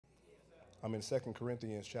I'm in 2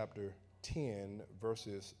 Corinthians chapter 10,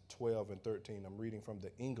 verses 12 and 13. I'm reading from the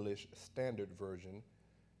English Standard Version,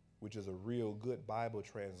 which is a real good Bible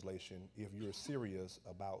translation if you're serious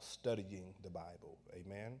about studying the Bible.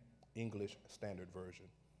 Amen? English Standard Version.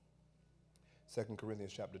 2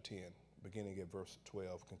 Corinthians chapter 10, beginning at verse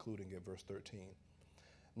 12, concluding at verse 13.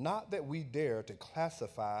 Not that we dare to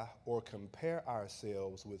classify or compare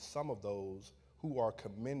ourselves with some of those who are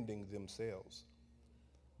commending themselves.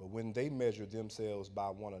 But when they measure themselves by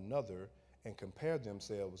one another and compare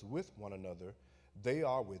themselves with one another, they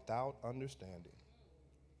are without understanding.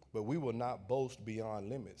 But we will not boast beyond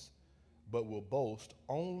limits, but will boast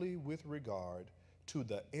only with regard to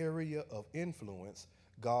the area of influence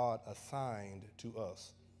God assigned to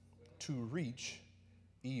us, to reach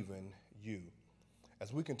even you.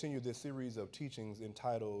 As we continue this series of teachings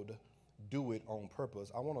entitled Do It on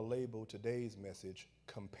Purpose, I want to label today's message,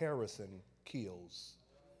 Comparison Kills.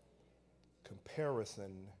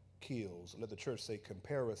 Comparison kills. Let the church say,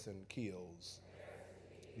 comparison kills.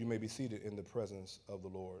 You may be seated in the presence of the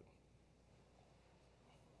Lord.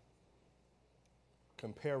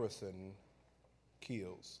 Comparison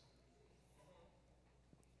kills.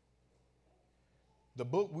 The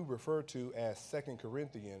book we refer to as 2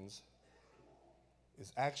 Corinthians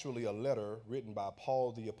is actually a letter written by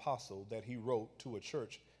Paul the Apostle that he wrote to a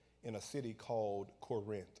church in a city called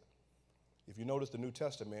Corinth. If you notice the New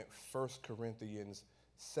Testament, 1 Corinthians,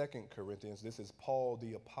 2 Corinthians, this is Paul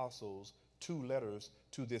the Apostle's two letters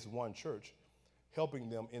to this one church, helping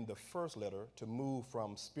them in the first letter to move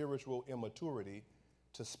from spiritual immaturity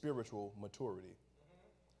to spiritual maturity.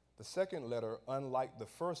 The second letter, unlike the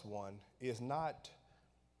first one, is not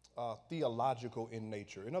theological in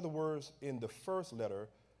nature. In other words, in the first letter,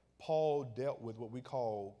 Paul dealt with what we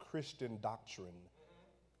call Christian doctrine.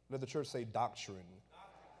 Let the church say doctrine.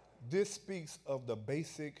 This speaks of the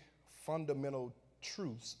basic fundamental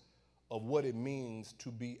truths of what it means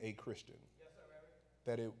to be a Christian. Yes,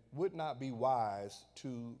 sir, that it would not be wise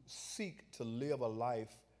to seek to live a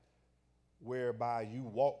life whereby you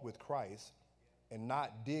walk with Christ and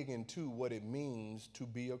not dig into what it means to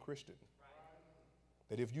be a Christian.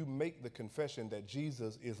 That if you make the confession that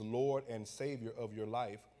Jesus is Lord and Savior of your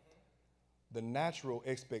life, the natural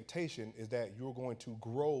expectation is that you're going to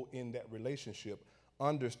grow in that relationship,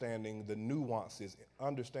 understanding the nuances,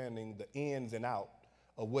 understanding the ins and out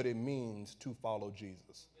of what it means to follow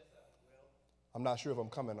Jesus. I'm not sure if I'm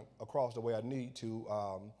coming across the way I need to.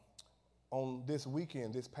 On this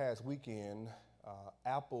weekend, this past weekend,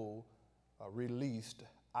 Apple released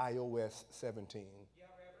iOS 17.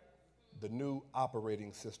 The new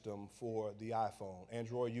operating system for the iPhone.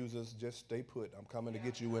 Android users, just stay put. I'm coming to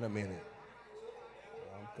get you in a minute.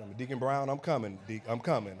 I'm coming. Deacon Brown, I'm coming. I'm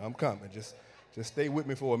coming. Just stay with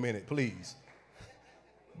me for a minute, please.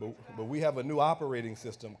 But we have a new operating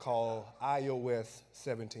system called iOS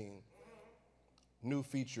 17. New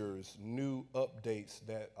features, new updates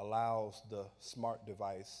that allows the smart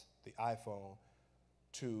device, the iPhone,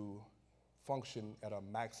 to function at a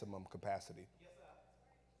maximum capacity.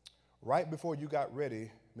 Right before you got ready,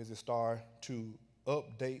 Mrs. Starr, to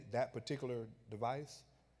update that particular device,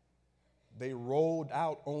 they rolled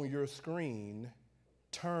out on your screen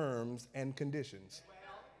terms and conditions.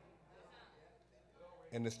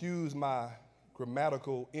 And excuse my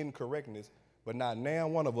grammatical incorrectness, but not now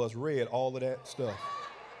one of us read all of that stuff.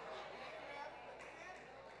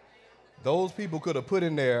 Those people could have put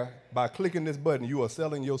in there, by clicking this button, you are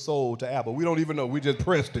selling your soul to Apple. We don't even know. We just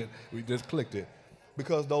pressed it. We just clicked it.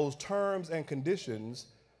 Because those terms and conditions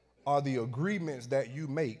are the agreements that you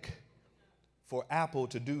make for Apple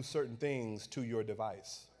to do certain things to your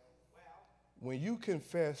device. When you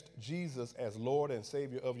confessed Jesus as Lord and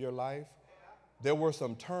Savior of your life, there were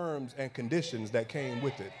some terms and conditions that came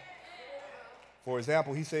with it. For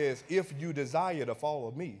example, he says, if you desire to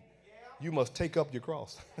follow me, you must take up your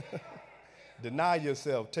cross. Deny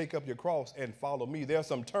yourself, take up your cross, and follow me. There are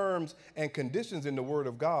some terms and conditions in the Word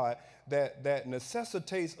of God that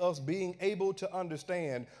necessitates us being able to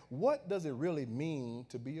understand what does it really mean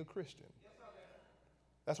to be a Christian.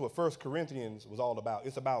 That's what 1 Corinthians was all about.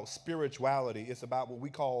 It's about spirituality. It's about what we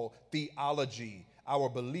call theology, our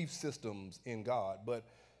belief systems in God. But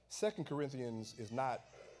 2 Corinthians is not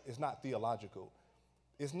theological.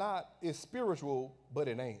 It's spiritual, but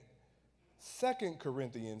it ain't. 2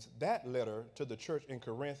 Corinthians, that letter to the church in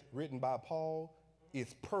Corinth written by Paul,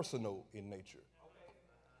 is personal in nature.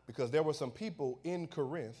 Because there were some people in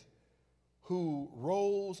Corinth who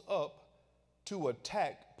rose up to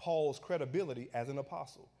attack Paul's credibility as an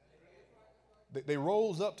apostle. They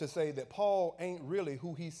rose up to say that Paul ain't really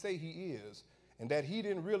who he say he is. and that he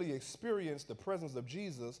didn't really experience the presence of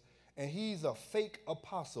Jesus, and he's a fake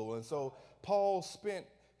apostle. And so Paul spent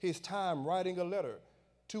his time writing a letter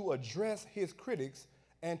to address his critics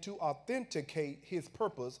and to authenticate his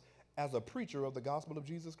purpose as a preacher of the gospel of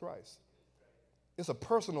Jesus Christ. It's a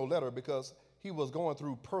personal letter because he was going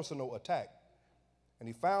through personal attack, and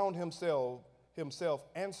he found himself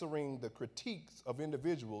answering the critiques of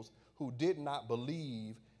individuals who did not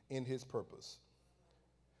believe in his purpose.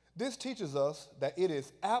 This teaches us that it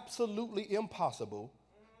is absolutely impossible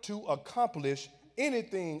to accomplish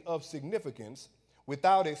anything of significance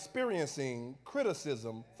without experiencing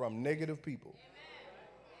criticism from negative people.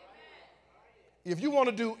 If you want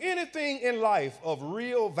to do anything in life of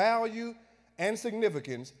real value and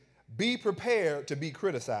significance, be prepared to be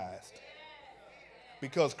criticized.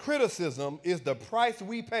 Because criticism is the price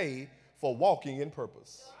we pay for walking in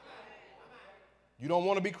purpose. You don't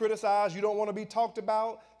want to be criticized. You don't want to be talked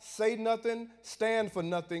about. Say nothing, stand for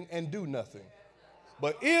nothing, and do nothing.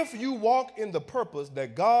 But if you walk in the purpose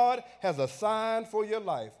that God has assigned for your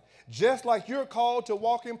life, just like you're called to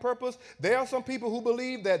walk in purpose, there are some people who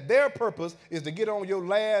believe that their purpose is to get on your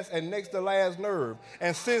last and next to last nerve.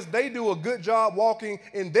 And since they do a good job walking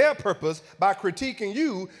in their purpose by critiquing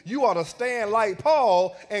you, you ought to stand like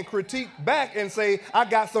Paul and critique back and say, I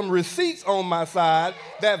got some receipts on my side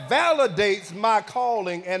that validates my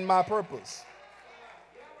calling and my purpose.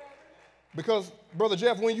 Because, Brother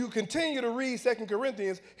Jeff, when you continue to read 2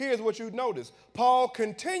 Corinthians, here's what you notice. Paul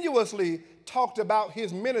continuously talked about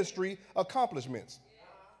his ministry accomplishments.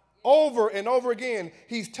 Over and over again,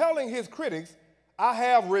 he's telling his critics, I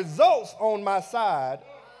have results on my side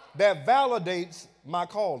that validates my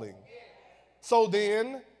calling. So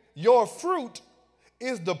then, your fruit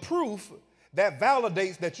is the proof that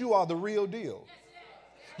validates that you are the real deal.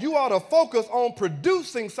 You ought to focus on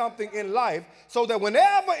producing something in life so that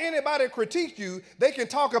whenever anybody critiques you, they can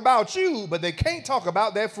talk about you, but they can't talk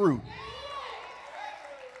about that fruit.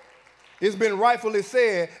 It's been rightfully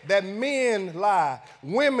said that men lie,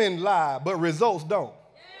 women lie, but results don't.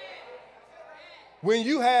 When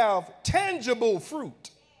you have tangible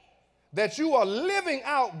fruit that you are living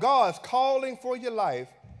out God's calling for your life,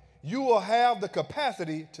 you will have the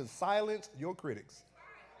capacity to silence your critics.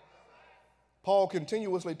 Paul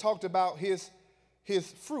continuously talked about his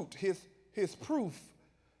fruit, his proof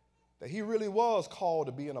that he really was called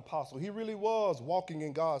to be an apostle. He really was walking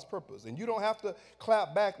in God's purpose. And you don't have to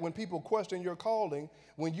clap back when people question your calling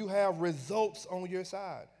when you have results on your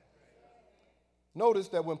side. Notice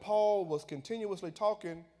that when Paul was continuously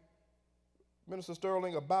talking, Minister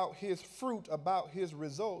Sterling, about his fruit, about his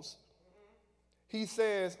results, he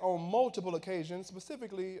says on multiple occasions,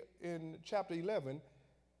 specifically in chapter 11,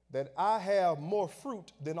 that I have more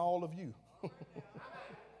fruit than all of you.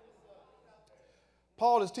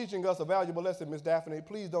 Paul is teaching us a valuable lesson, Miss Daphne.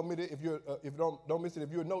 Please don't miss it. Don't miss it.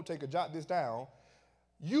 If you're a note taker, jot this down.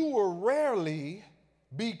 You will rarely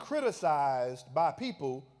be criticized by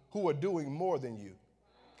people who are doing more than you.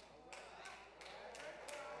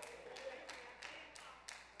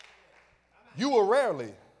 You will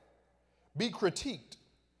rarely be critiqued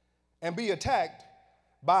and be attacked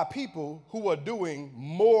by people who are doing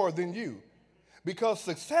more than you. Because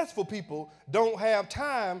successful people don't have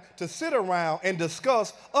time to sit around and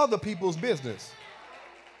discuss other people's business.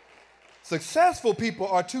 Successful people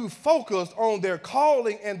are too focused on their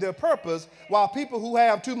calling and their purpose, while people who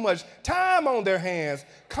have too much time on their hands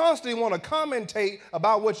constantly want to commentate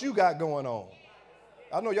about what you got going on.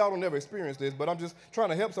 I know y'all don't ever experience this, but I'm just trying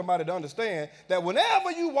to help somebody to understand that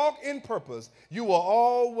whenever you walk in purpose, you will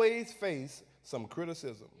always face some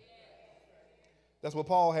criticism. That's what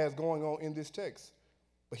Paul has going on in this text.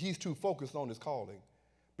 But he's too focused on his calling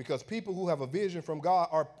because people who have a vision from God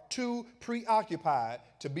are too preoccupied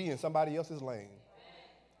to be in somebody else's lane.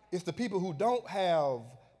 It's the people who don't have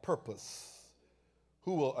purpose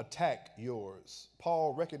who will attack yours.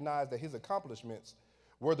 Paul recognized that his accomplishments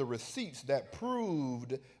were the receipts that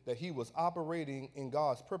proved that he was operating in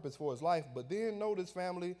God's purpose for his life. But then notice,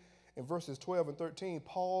 family, in verses 12 and 13,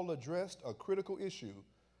 Paul addressed a critical issue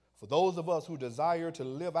for those of us who desire to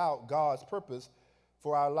live out God's purpose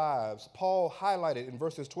for our lives. Paul highlighted in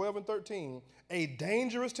verses 12 and 13 a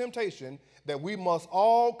dangerous temptation that we must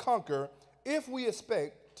all conquer if we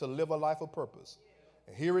expect to live a life of purpose.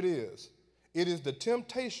 And here it is. It is the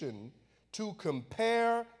temptation to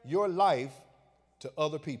compare your life to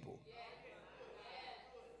other people.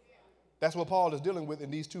 That's what Paul is dealing with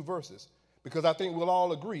in these two verses, because I think we'll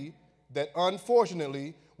all agree that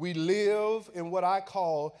unfortunately we live in what I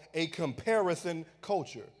call a comparison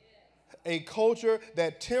culture, a culture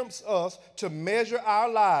that tempts us to measure our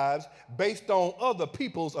lives based on other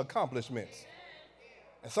people's accomplishments.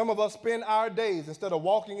 And some of us spend our days, instead of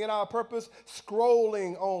walking in our purpose,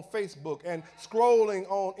 scrolling on Facebook and scrolling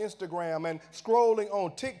on Instagram and scrolling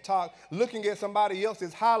on TikTok, looking at somebody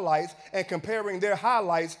else's highlights and comparing their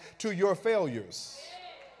highlights to your failures.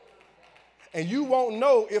 And you won't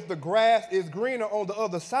know if the grass is greener on the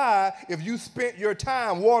other side if you spent your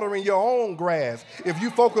time watering your own grass. If you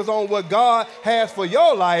focus on what God has for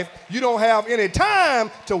your life, you don't have any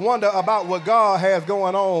time to wonder about what God has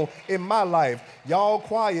going on in my life. Y'all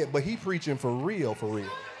quiet, but he preaching for real, for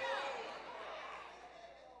real.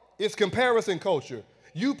 It's comparison culture.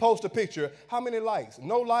 You post a picture, how many likes?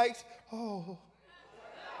 No likes? Oh.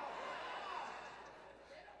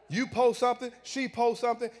 You post something, she posts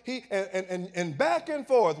something, and back and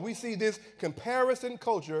forth, we see this comparison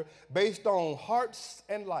culture based on hearts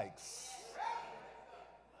and likes.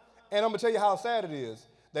 And I'm going to tell you how sad it is.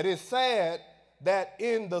 That it's sad that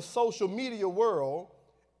in the social media world,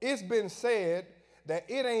 it's been said that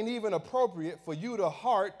it ain't even appropriate for you to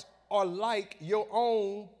heart or like your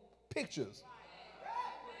own pictures.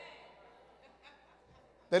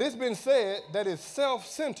 That it's been said that it's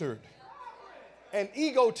self-centered and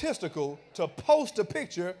egotistical to post a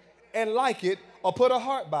picture and like it or put a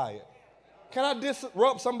heart by it. Can I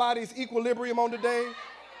disrupt somebody's equilibrium on today?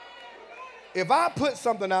 If I put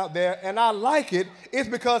something out there and I like it, it's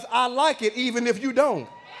because I like it even if you don't.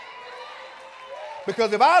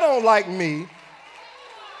 Because if I don't like me,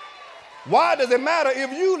 why does it matter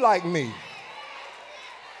if you like me?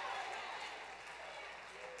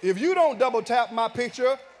 If you don't double tap my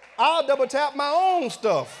picture, I'll double tap my own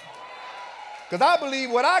stuff. Because I believe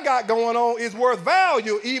what I got going on is worth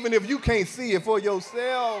value even if you can't see it for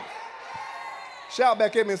yourself. Shout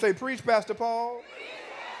back at me and say, preach, Pastor Paul.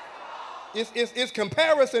 It's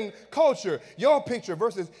comparison culture. Your picture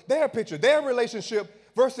versus their picture, their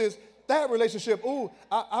relationship versus that relationship. Ooh,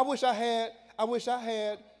 I wish I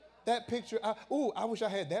had that picture. I wish I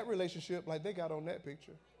had that relationship like they got on that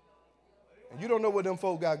picture. And you don't know what them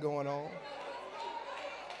folk got going on.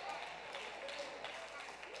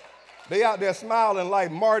 They out there smiling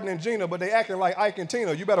like Martin and Gina, but they acting like Ike and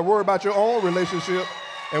Tina. You better worry about your own relationship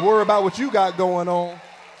and worry about what you got going on.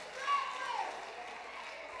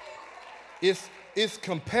 It's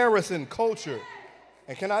comparison culture.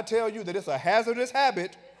 And can I tell you that it's a hazardous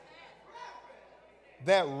habit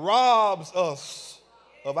that robs us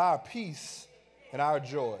of our peace and our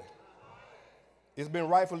joy. It's been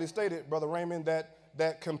rightfully stated, Brother Raymond,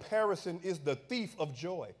 that comparison is the thief of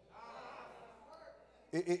joy.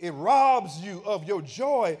 It robs you of your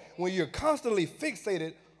joy when you're constantly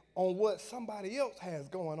fixated on what somebody else has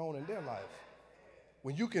going on in their life.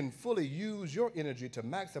 When you can fully use your energy to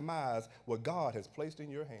maximize what God has placed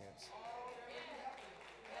in your hands.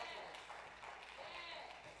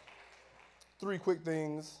 3 quick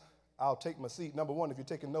things. I'll take my seat. Number 1, if you're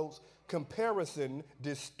taking notes, comparison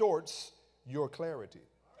distorts your clarity.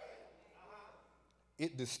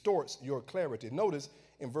 It distorts your clarity. Notice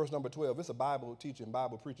in verse number 12, it's a Bible teaching,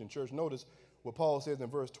 Bible preaching church. Notice what Paul says in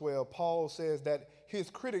verse 12. Paul says that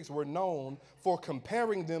his critics were known for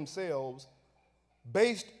comparing themselves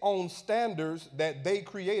based on standards that they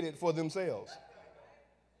created for themselves.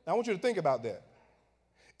 Now, I want you to think about that.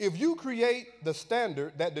 If you create the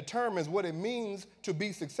standard that determines what it means to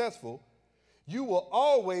be successful, you will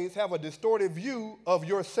always have a distorted view of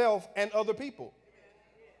yourself and other people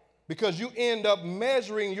because you end up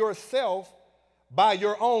measuring yourself by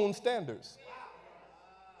your own standards.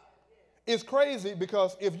 It's crazy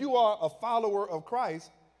because if you are a follower of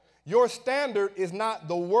Christ, your standard is not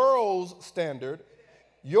the world's standard.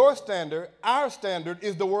 Your standard, our standard,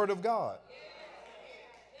 is the Word of God.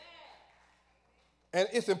 And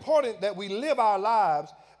it's important that we live our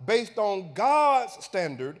lives based on God's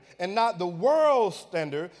standard and not the world's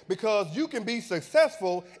standard, because you can be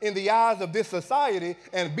successful in the eyes of this society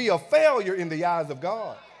and be a failure in the eyes of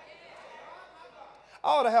God. I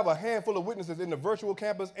ought to have a handful of witnesses in the virtual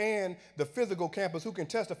campus and the physical campus who can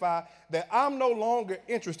testify that I'm no longer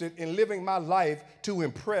interested in living my life to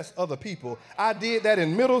impress other people. I did that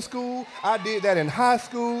in middle school. I did that in high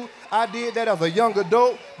school. I did that as a young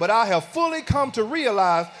adult. But I have fully come to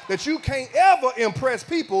realize that you can't ever impress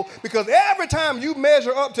people, because every time you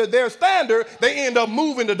measure up to their standard, they end up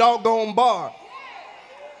moving the doggone bar.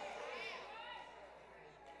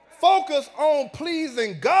 Focus on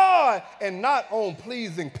pleasing God and not on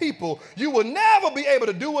pleasing people. You will never be able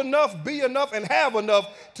to do enough, be enough, and have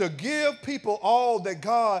enough to give people all that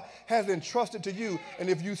God has entrusted to you.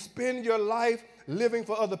 And if you spend your life living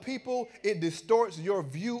for other people, it distorts your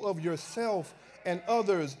view of yourself and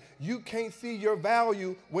others. You can't see your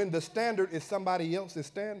value when the standard is somebody else's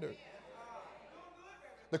standard.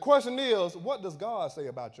 The question is, what does God say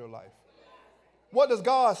about your life? What does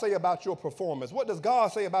God say about your performance? What does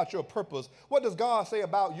God say about your purpose? What does God say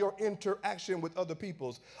about your interaction with other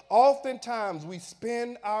people's? Oftentimes, we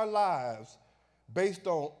spend our lives based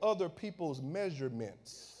on other people's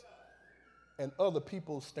measurements and other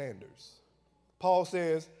people's standards. Paul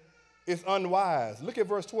says it's unwise. Look at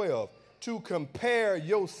verse 12. To compare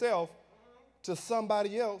yourself to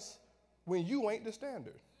somebody else when you ain't the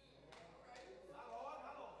standard.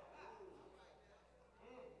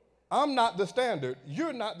 I'm not the standard.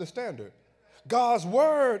 You're not the standard. God's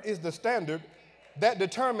word is the standard that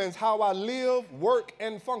determines how I live, work,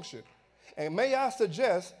 and function. And may I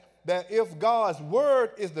suggest that if God's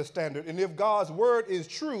word is the standard, and if God's word is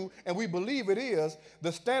true, and we believe it is,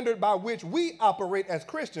 the standard by which we operate as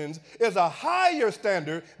Christians is a higher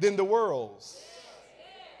standard than the world's.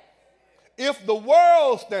 If the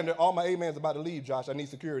world's standard, all my amens about to leave, Josh. I need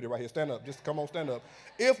security right here. Stand up. Just come on, stand up.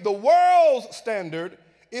 If the world's standard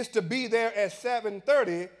is to be there at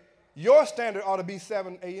 7:30, your standard ought to be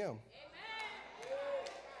 7 a.m.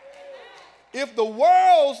 If the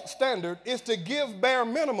world's standard is to give bare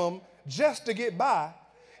minimum just to get by,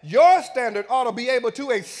 your standard ought to be able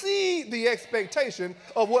to exceed the expectation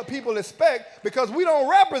of what people expect, because we don't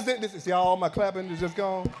represent this. See, all my clapping is just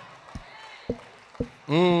gone.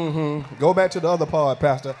 Go back to the other part,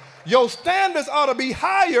 Pastor. Your standards ought to be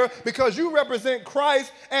higher because you represent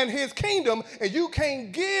Christ and his kingdom, and you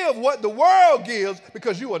can't give what the world gives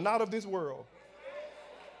because you are not of this world.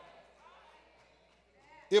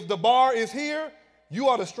 If the bar is here, you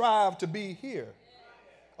ought to strive to be here.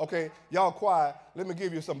 Okay, y'all quiet. Let me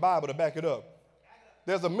give you some Bible to back it up.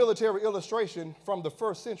 There's a military illustration from the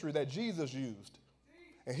 1st century that Jesus used.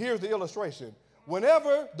 And here's the illustration.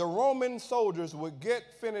 Whenever the Roman soldiers would get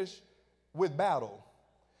finished with battle,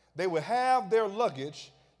 they would have their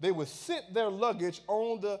luggage, they would sit their luggage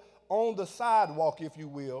on the sidewalk, if you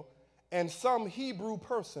will, and some Hebrew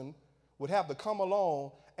person would have to come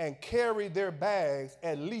along and carry their bags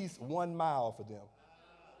at least 1 mile for them.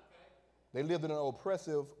 They lived in an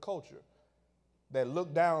oppressive culture that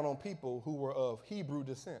looked down on people who were of Hebrew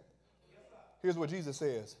descent. Here's what Jesus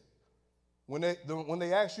says. When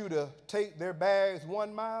they ask you to take their bags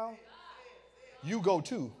 1 mile, you go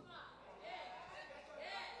 2.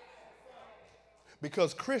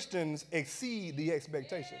 Because Christians exceed the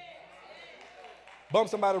expectation. Bump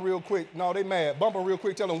somebody real quick. No, they mad. Bump them real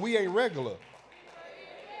quick. Tell them we ain't regular.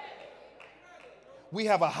 We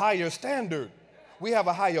have a higher standard. We have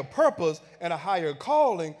a higher purpose and a higher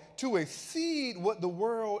calling to exceed what the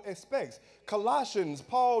world expects. Colossians,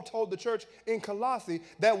 Paul told the church in Colossae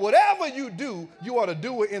that whatever you do, you ought to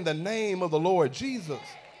do it in the name of the Lord Jesus.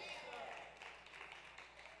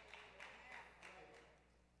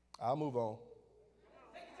 I'll move on.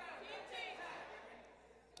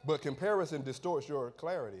 But comparison distorts your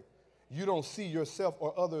clarity. You don't see yourself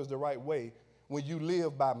or others the right way when you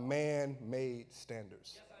live by man-made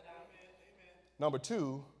standards. Number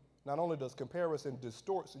 2, not only does comparison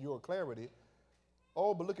distort your clarity,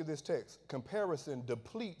 but look at this text. Comparison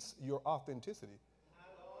depletes your authenticity.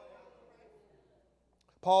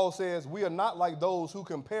 Paul says we are not like those who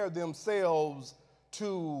compare themselves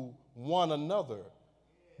to one another.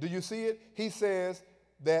 Do you see it? He says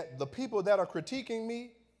that the people that are critiquing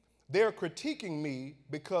me, they're critiquing me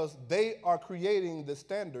because they are creating the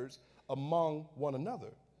standards among one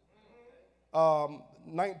another.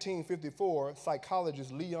 1954,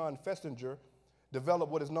 psychologist Leon Festinger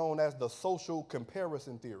developed what is known as the social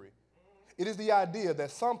comparison theory. It is the idea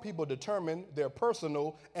that some people determine their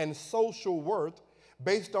personal and social worth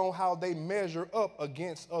based on how they measure up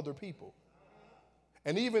against other people.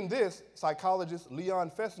 And even this, psychologist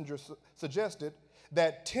Leon Festinger suggested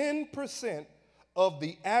that 10% of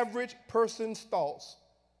the average person's thoughts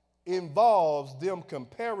involves them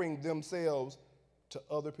comparing themselves to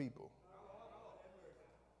other people.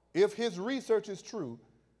 If his research is true,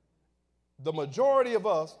 the majority of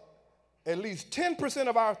us, at least 10%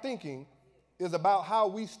 of our thinking is about how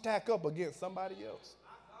we stack up against somebody else.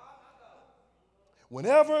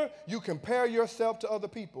 Whenever you compare yourself to other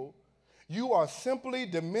people, you are simply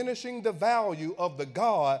diminishing the value of the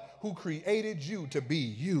God who created you to be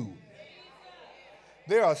you.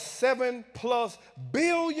 There are 7+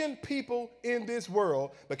 billion people in this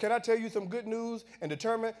world, but can I tell you some good news and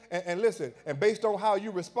determine, and listen, and based on how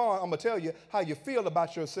you respond, I'm going to tell you how you feel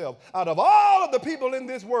about yourself. Out of all of the people in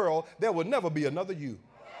this world, there will never be another you.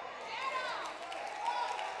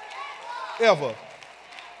 Ever.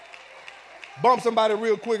 Bump somebody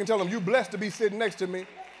real quick and tell them, you're blessed to be sitting next to me.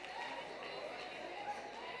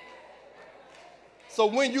 So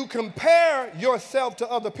when you compare yourself to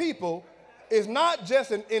other people, is not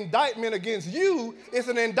just an indictment against you, it's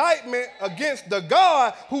an indictment against the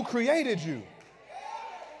God who created you.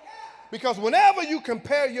 Because whenever you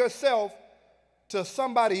compare yourself to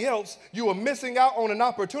somebody else, you are missing out on an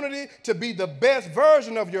opportunity to be the best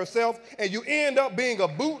version of yourself, and you end up being a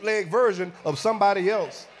bootleg version of somebody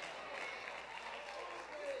else.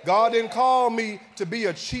 God didn't call me to be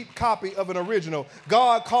a cheap copy of an original.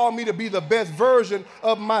 God called me to be the best version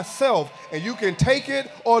of myself. And you can take it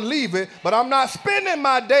or leave it, but I'm not spending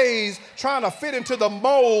my days trying to fit into the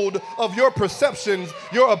mold of your perceptions,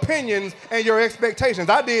 your opinions, and your expectations.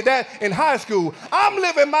 I did that in high school. I'm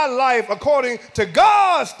living my life according to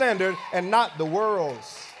God's standard and not the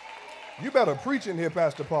world's. You better preach in here,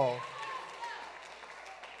 Pastor Paul.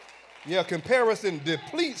 Yeah, comparison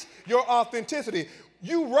depletes your authenticity.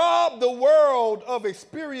 You rob the world of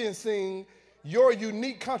experiencing your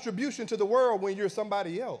unique contribution to the world when you're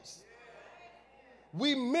somebody else.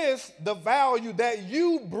 We miss the value that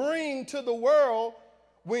you bring to the world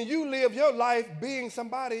when you live your life being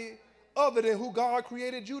somebody other than who God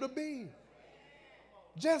created you to be.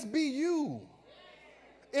 Just be you.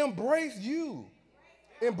 Embrace you.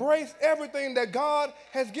 Embrace everything that God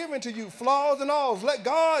has given to you, flaws and alls. Let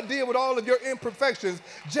God deal with all of your imperfections.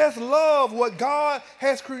 Just love what God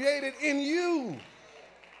has created in you.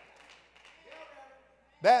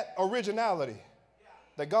 That originality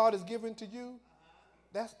that God has given to you,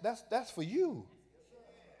 that's for you.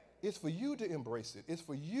 It's for you to embrace it. It's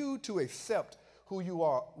for you to accept who you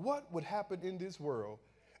are. What would happen in this world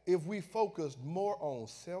if we focused more on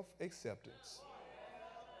self-acceptance?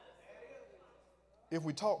 If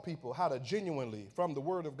we taught people how to genuinely, from the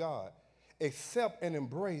Word of God, accept and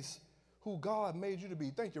embrace who God made you to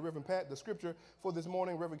be. Thank you, Reverend Pat. The scripture for this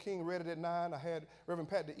morning, Reverend King read it at 9. I had Reverend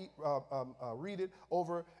Pat to read it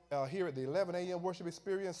over here at the 11 a.m. worship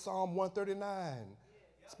experience, Psalm 139.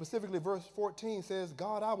 Specifically, verse 14 says,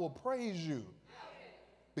 God, I will praise you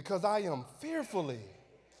because I am fearfully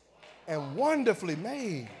and wonderfully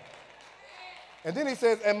made. And then he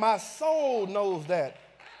says, and my soul knows that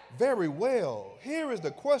very well. Here is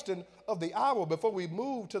the question of the hour before we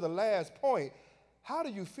move to the last point. How do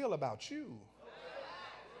you feel about you?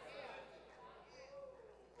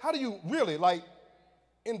 How do you really, like,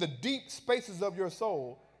 in the deep spaces of your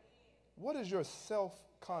soul, what is your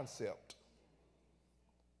self-concept?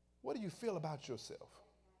 What do you feel about yourself?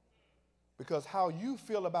 Because how you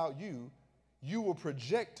feel about you, you will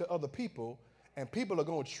project to other people, and people are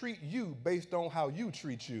going to treat you based on how you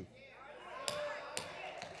treat you.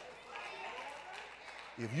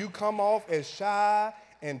 If you come off as shy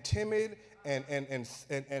and timid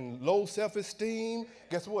and low self-esteem,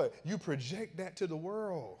 guess what? You project that to the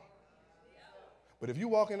world. But if you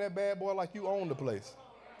walk in that bad boy like you own the place,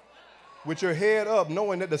 with your head up,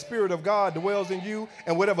 knowing that the Spirit of God dwells in you,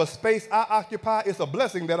 and whatever space I occupy, it's a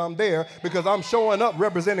blessing that I'm there because I'm showing up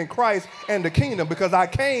representing Christ and the kingdom because I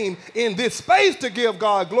came in this space to give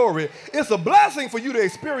God glory. It's a blessing for you to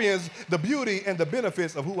experience the beauty and the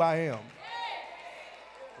benefits of who I am.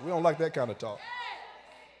 We don't like that kind of talk.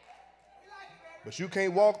 But you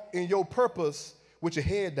can't walk in your purpose with your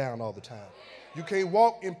head down all the time. You can't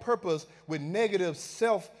walk in purpose with negative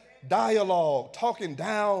self-dialogue, talking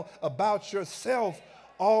down about yourself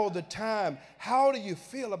all the time. How do you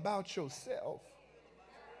feel about yourself?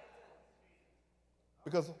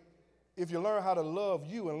 Because if you learn how to love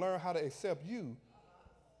you and learn how to accept you,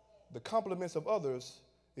 the compliments of others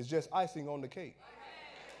is just icing on the cake.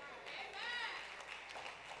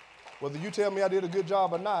 Whether you tell me I did a good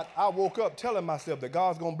job or not, I woke up telling myself that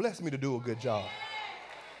God's going to bless me to do a good job.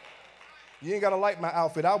 You ain't got to like my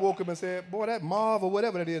outfit. I woke up and said, boy, that mauve or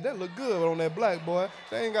whatever that is, that look good on that black boy.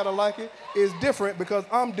 They ain't got to like it. It's different because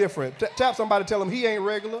I'm different. Tap somebody, tell him he ain't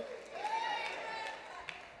regular.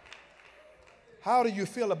 How do you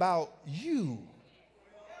feel about you?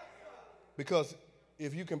 Because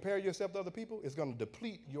if you compare yourself to other people, it's going to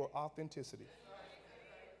deplete your authenticity.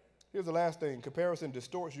 Here's the last thing. Comparison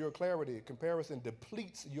distorts your clarity. Comparison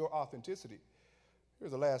depletes your authenticity.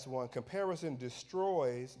 Here's the last one. Comparison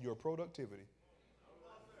destroys your productivity.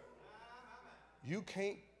 You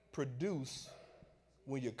can't produce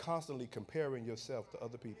when you're constantly comparing yourself to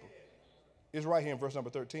other people. It's right here in verse number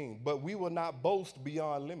 13. But we will not boast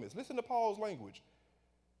beyond limits. Listen to Paul's language.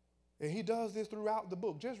 And he does this throughout the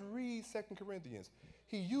book. Just read 2 Corinthians.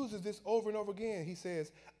 He uses this over and over again. He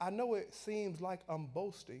says, I know it seems like I'm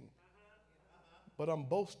boasting, but I'm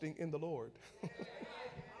boasting in the Lord.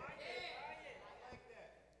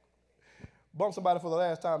 Bump somebody for the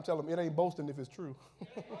last time, tell them it ain't boasting if it's true.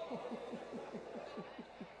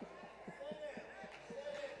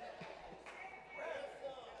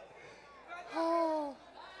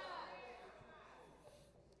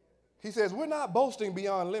 He says, we're not boasting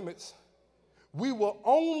beyond limits. We will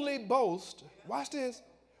only boast, watch this,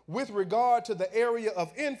 with regard to the area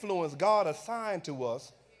of influence God assigned to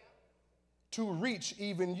us to reach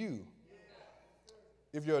even you.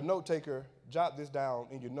 If you're a note taker, jot this down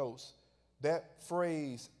in your notes. That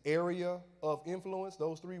phrase, area of influence,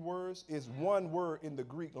 those three words, is one word in the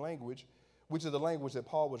Greek language, which is the language that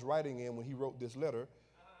Paul was writing in when he wrote this letter.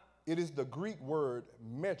 It is the Greek word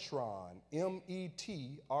metron,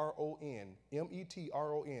 M-E-T-R-O-N,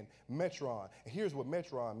 M-E-T-R-O-N, metron. And here's what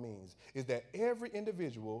metron means, is that every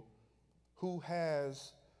individual who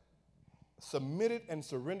has submitted and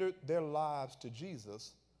surrendered their lives to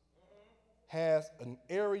Jesus has an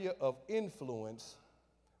area of influence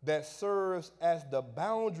that serves as the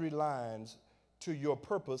boundary lines to your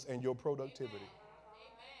purpose and your productivity.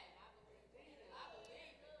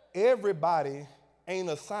 Everybody ain't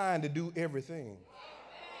assigned to do everything.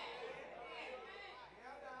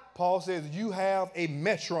 Paul says you have a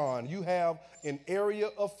metron, you have an area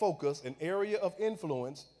of focus, an area of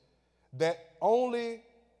influence that only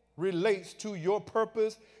relates to your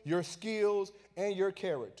purpose, your skills, and your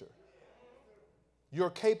character, your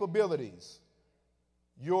capabilities,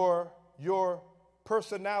 your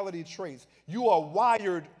personality traits. You are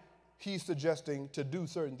wired, he's suggesting, to do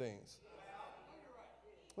certain things.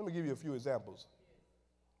 Let me give you a few examples.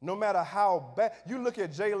 No matter how bad, you look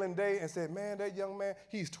at Jalen Day and say, man, that young man,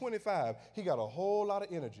 he's 25. He got a whole lot of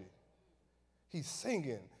energy. He's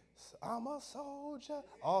singing, I'm a soldier.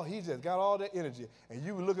 Oh, he just got all that energy. And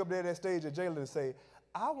you look up there at that stage at Jalen and say,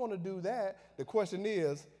 I want to do that. The question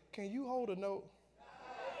is, can you hold a note?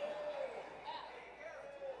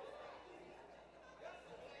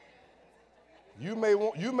 You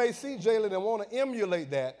may see Jalen and want to emulate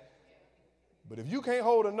that, but if you can't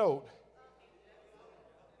hold a note,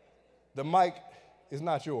 the mic is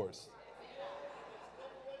not yours.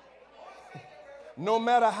 No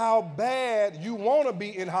matter how bad you want to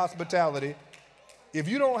be in hospitality, if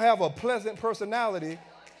you don't have a pleasant personality,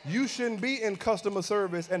 you shouldn't be in customer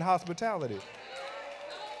service and hospitality.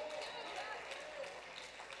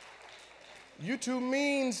 You're too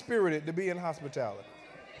mean-spirited to be in hospitality.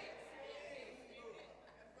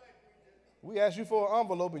 We ask you for an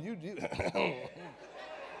envelope, and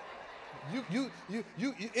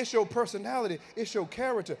it's your personality, it's your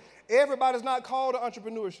character. Everybody's not called to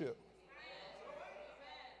entrepreneurship.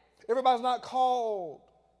 Everybody's not called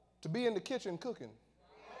to be in the kitchen cooking.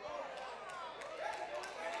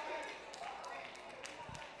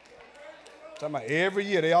 Talking about every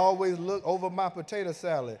year, they always look over my potato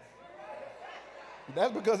salad.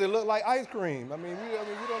 That's because it looked like ice cream. I mean, we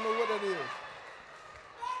don't know what that is.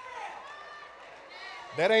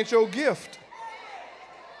 That ain't your gift.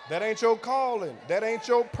 That ain't your calling. That ain't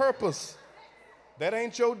your purpose. That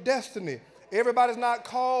ain't your destiny. Everybody's not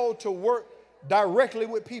called to work directly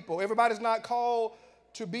with people. Everybody's not called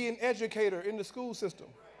to be an educator in the school system.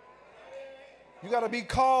 You got to be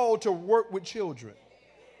called to work with children.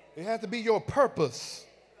 It has to be your purpose.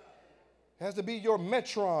 It has to be your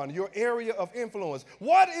metron, your area of influence.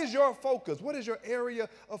 What is your focus? What is your area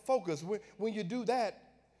of focus? When you do that,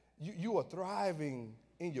 you are thriving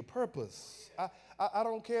in your purpose. I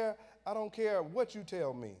don't care what you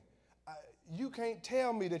tell me. You can't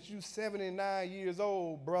tell me that you 79 years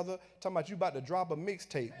old, brother, talking about you about to drop a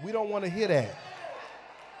mixtape. We don't want to hear that.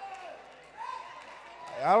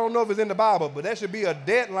 I don't know if it's in the Bible, but that should be a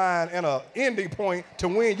deadline and an ending point to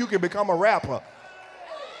when you can become a rapper.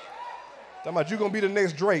 Talking about you're going to be the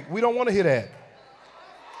next Drake. We don't want to hear that.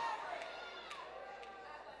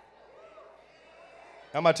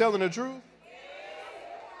 Am I telling the truth?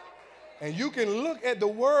 And you can look at the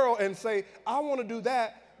world and say, I want to do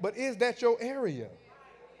that, but is that your area?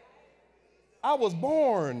 I was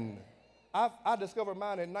born. I discovered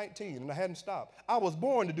mine at 19, and I hadn't stopped. I was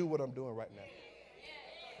born to do what I'm doing right now.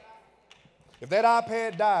 If that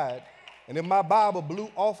iPad died, and if my Bible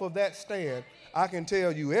blew off of that stand, I can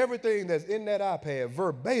tell you everything that's in that iPad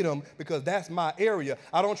verbatim because that's my area.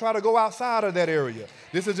 I don't try to go outside of that area.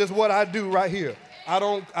 This is just what I do right here. I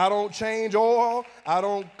don't change oil. I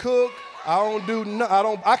don't cook. I don't do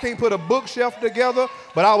I can't put a bookshelf together,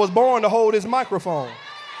 but I was born to hold this microphone.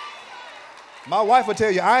 My wife will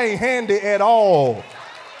tell you I ain't handy at all.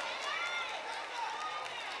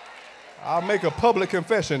 I'll make a public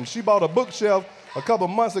confession. She bought a bookshelf a couple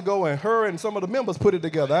months ago, and her and some of the members put it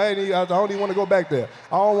together. I don't even want to go back there.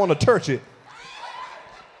 I don't want to touch it.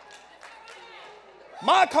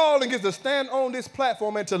 My calling is to stand on this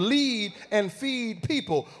platform and to lead and feed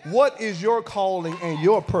people. What is your calling and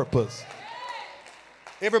your purpose?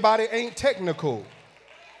 Everybody ain't technical.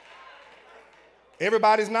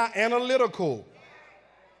 Everybody's not analytical.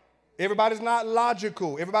 Everybody's not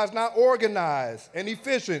logical. Everybody's not organized and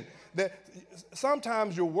efficient. That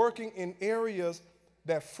sometimes you're working in areas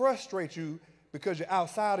that frustrate you because you're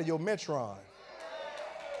outside of your metron.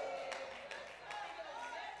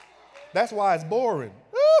 That's why it's boring.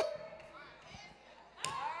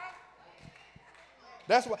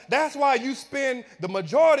 That's why you spend the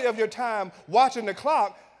majority of your time watching the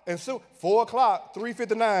clock, and so 4 o'clock,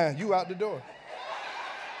 3:59, you out the door.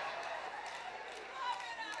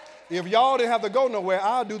 If y'all didn't have to go nowhere,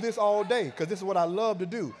 I'll do this all day because this is what I love to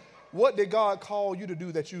do. What did God call you to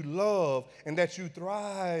do that you love and that you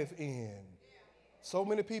thrive in? So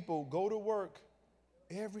many people go to work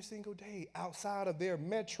every single day outside of their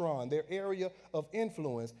metron, their area of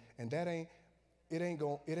influence, and it ain't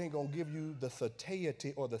gonna give you the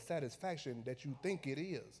satiety or the satisfaction that you think it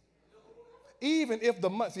is. Even if the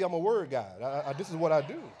money, see, I'm a word guy. This is what I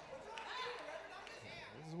do.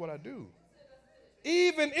 This is what I do.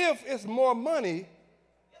 Even if it's more money,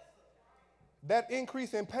 that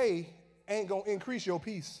increase in pay ain't gonna increase your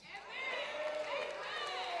peace.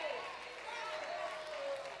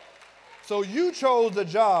 So you chose the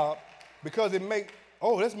job because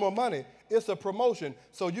that's more money. It's a promotion.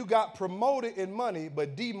 So you got promoted in money,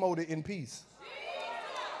 but demoted in peace.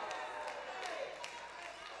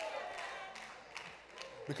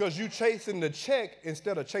 Because you chasing the check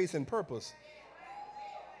instead of chasing purpose.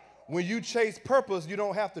 When you chase purpose, you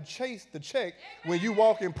don't have to chase the check. When you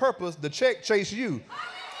walk in purpose, the check chase you.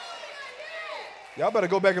 Y'all better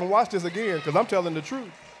go back and watch this again because I'm telling the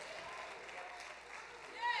truth.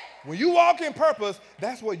 When you walk in purpose,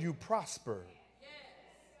 that's where you prosper.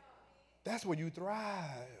 That's where you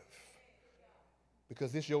thrive.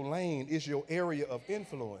 Because it's your lane, it's your area of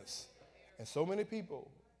influence. And so many people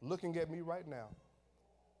looking at me right now,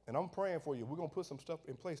 and I'm praying for you. We're going to put some stuff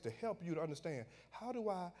in place to help you to understand how do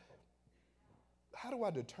I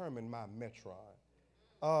determine my metron?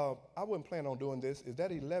 I wasn't planning on doing this. Is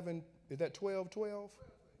that 11? Is that 12?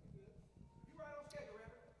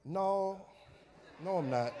 No, I'm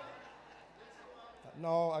not.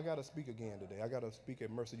 No, I got to speak again today. I got to speak at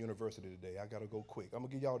Mercer University today. I got to go quick. I'm going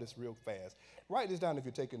to give y'all this real fast. Write this down if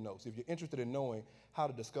you're taking notes. If you're interested in knowing how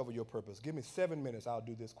to discover your purpose, give me 7 minutes. I'll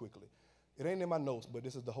do this quickly. It ain't in my notes, but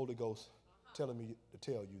this is the Holy Ghost telling me to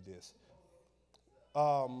tell you this.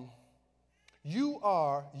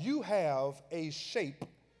 You have a shape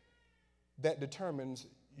that determines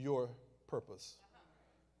your purpose.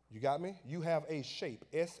 You got me? You have a shape,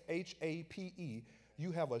 S-H-A-P-E.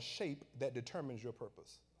 You have a shape that determines your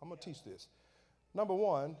purpose. I'm going to teach this. Number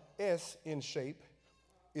one, S in shape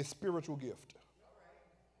is spiritual gift.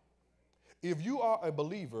 If you are a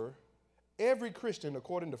believer, every Christian,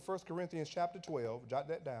 according to 1 Corinthians chapter 12, jot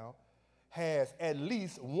that down, has at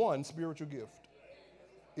least one spiritual gift.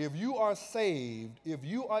 If you are saved, if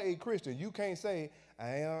you are a Christian, you can't say,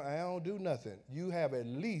 I don't do nothing. You have at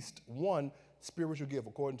least one spiritual gift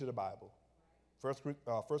according to the Bible. 1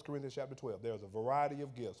 Corinthians chapter 12, there's a variety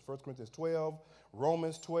of gifts. 1 Corinthians 12,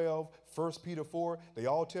 Romans 12, 1 Peter 4, they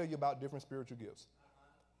all tell you about different spiritual gifts.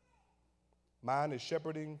 Mine is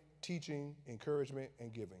shepherding, teaching, encouragement,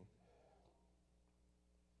 and giving.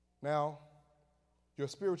 Now, your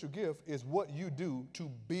spiritual gift is what you do to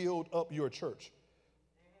build up your church.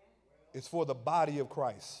 It's for the body of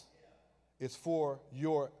Christ. It's for,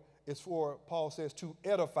 Paul says, to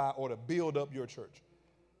edify or to build up your church.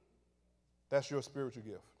 That's your spiritual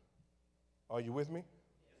gift. Are you with me?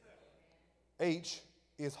 H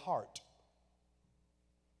is heart.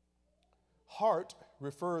 Heart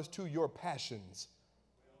refers to your passions.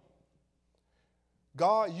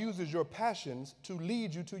 God uses your passions to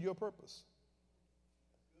lead you to your purpose.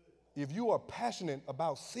 If you are passionate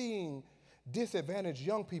about seeing disadvantaged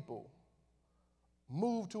young people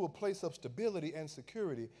move to a place of stability and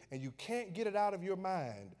security, and you can't get it out of your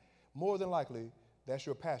mind, more than likely, that's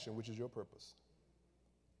your passion, which is your purpose.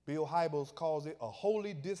 Bill Hybels calls it a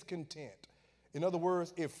holy discontent. In other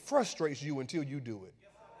words, it frustrates you until you do it.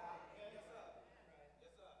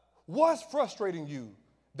 What's frustrating you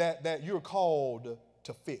that you're called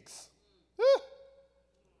to fix?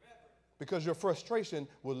 Because your frustration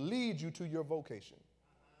will lead you to your vocation.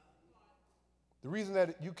 The reason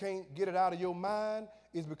that you can't get it out of your mind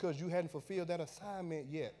is because you hadn't fulfilled that assignment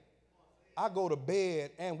yet. I go to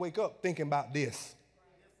bed and wake up thinking about this.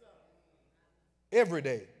 Every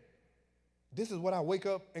day. This is what I wake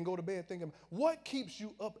up and go to bed thinking. What keeps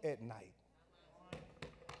you up at night?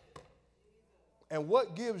 And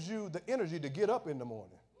what gives you the energy to get up in the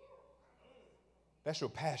morning? That's your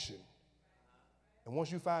passion. And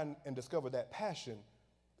once you find and discover that passion,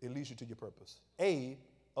 it leads you to your purpose. A,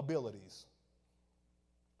 abilities.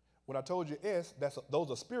 When I told you S, those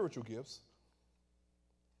are spiritual gifts.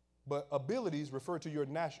 But abilities refer to your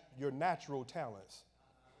natural talents.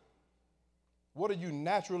 What are you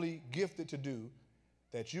naturally gifted to do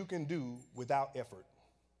that you can do without effort?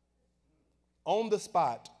 On the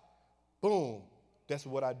spot, boom, that's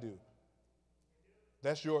what I do.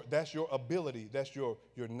 That's your ability. That's your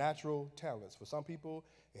natural talents. For some people,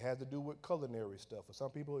 it has to do with culinary stuff. For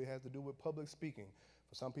some people, it has to do with public speaking.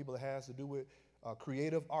 For some people, it has to do with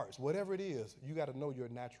creative arts. Whatever it is, you got to know your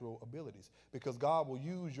natural abilities, because God will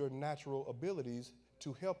use your natural abilities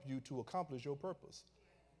to help you to accomplish your purpose.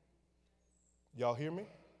 Y'all hear me?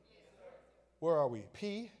 Where are we?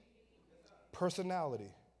 P, personality.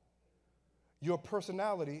 Your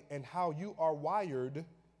personality and how you are wired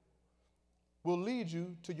will lead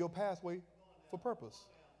you to your pathway for purpose.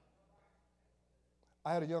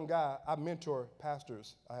 I had a young guy, I mentor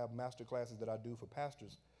pastors. I have master classes that I do for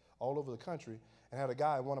pastors all over the country, and I had a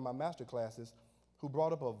guy in one of my master classes who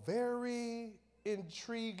brought up a very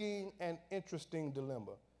intriguing and interesting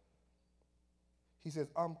dilemma. He says,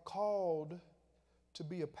 I'm called to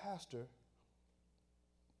be a pastor,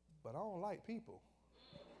 but I don't like people.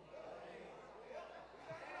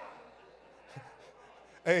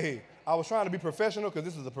 Hey, I was trying to be professional because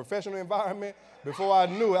this is a professional environment. Before I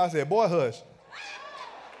knew it, I said, boy, hush.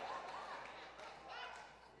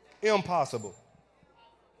 Impossible.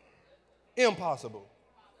 Impossible.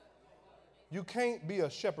 You can't be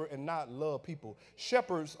a shepherd and not love people.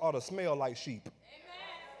 Shepherds ought to smell like sheep.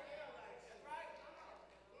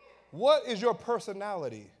 What is your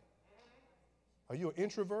personality? Are you an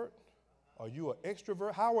introvert? Are you an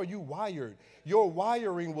extrovert? How are you wired? Your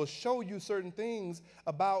wiring will show you certain things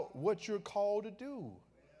about what you're called to do.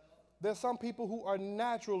 There's some people who are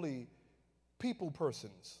naturally people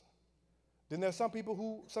persons. Then there's some people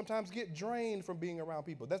who sometimes get drained from being around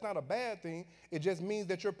people. That's not a bad thing. It just means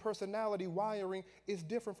that your personality wiring is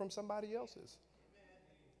different from somebody else's.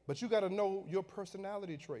 But you got to know your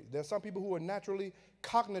personality trait. There's some people who are naturally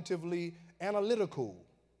cognitively analytical.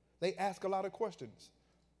 They ask a lot of questions.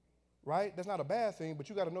 Right? That's not a bad thing, but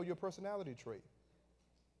you got to know your personality trait.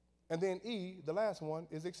 And then E, the last one,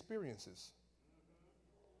 is experiences.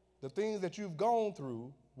 The things that you've gone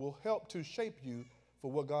through will help to shape you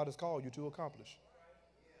for what God has called you to accomplish.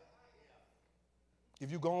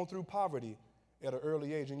 If you've gone through poverty at an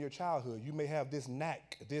early age in your childhood, you may have this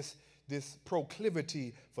knack, this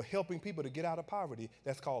proclivity for helping people to get out of poverty.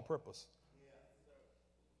 That's called purpose.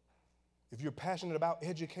 If you're passionate about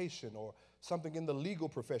education or something in the legal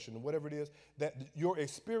profession, whatever it is, that your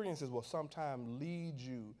experiences will sometimes lead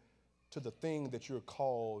you to the thing that you're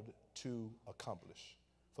called to accomplish.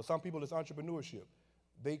 For some people, it's entrepreneurship.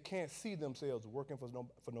 They can't see themselves working for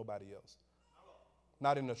nobody else.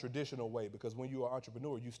 Not in a traditional way, because when you are an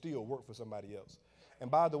entrepreneur, you still work for somebody else. And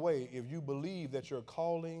by the way, if you believe that your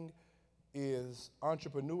calling is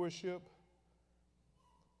entrepreneurship,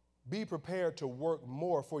 be prepared to work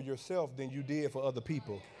more for yourself than you did for other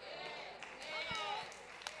people.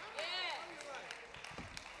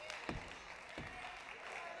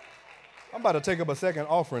 I'm about to take up a second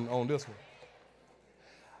offering on this one.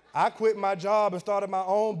 I quit my job and started my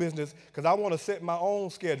own business because I want to set my own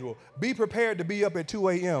schedule. Be prepared to be up at 2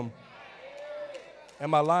 a.m.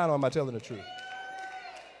 Am I lying or am I telling the truth?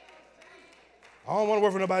 I don't want to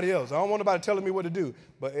work for nobody else. I don't want nobody telling me what to do.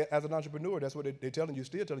 But as an entrepreneur, that's what they're telling you,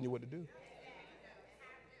 still telling you what to do.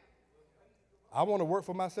 I want to work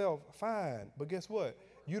for myself. Fine. But guess what?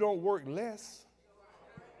 You don't work less.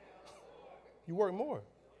 You work more.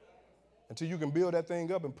 Until you can build that thing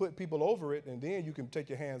up and put people over it, and then you can take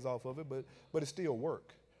your hands off of it, but it's still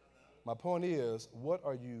work. My point is, what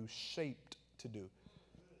are you shaped to do?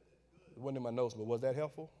 It wasn't in my notes, but was that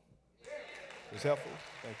helpful? It was helpful?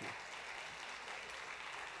 Thank you.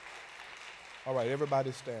 All right,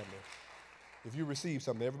 everybody stand there. If you receive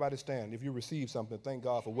something, everybody stand. If you receive something, thank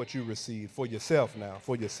God for what you received. For yourself now,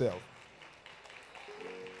 for yourself.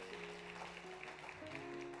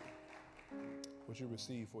 What you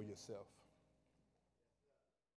receive for yourself.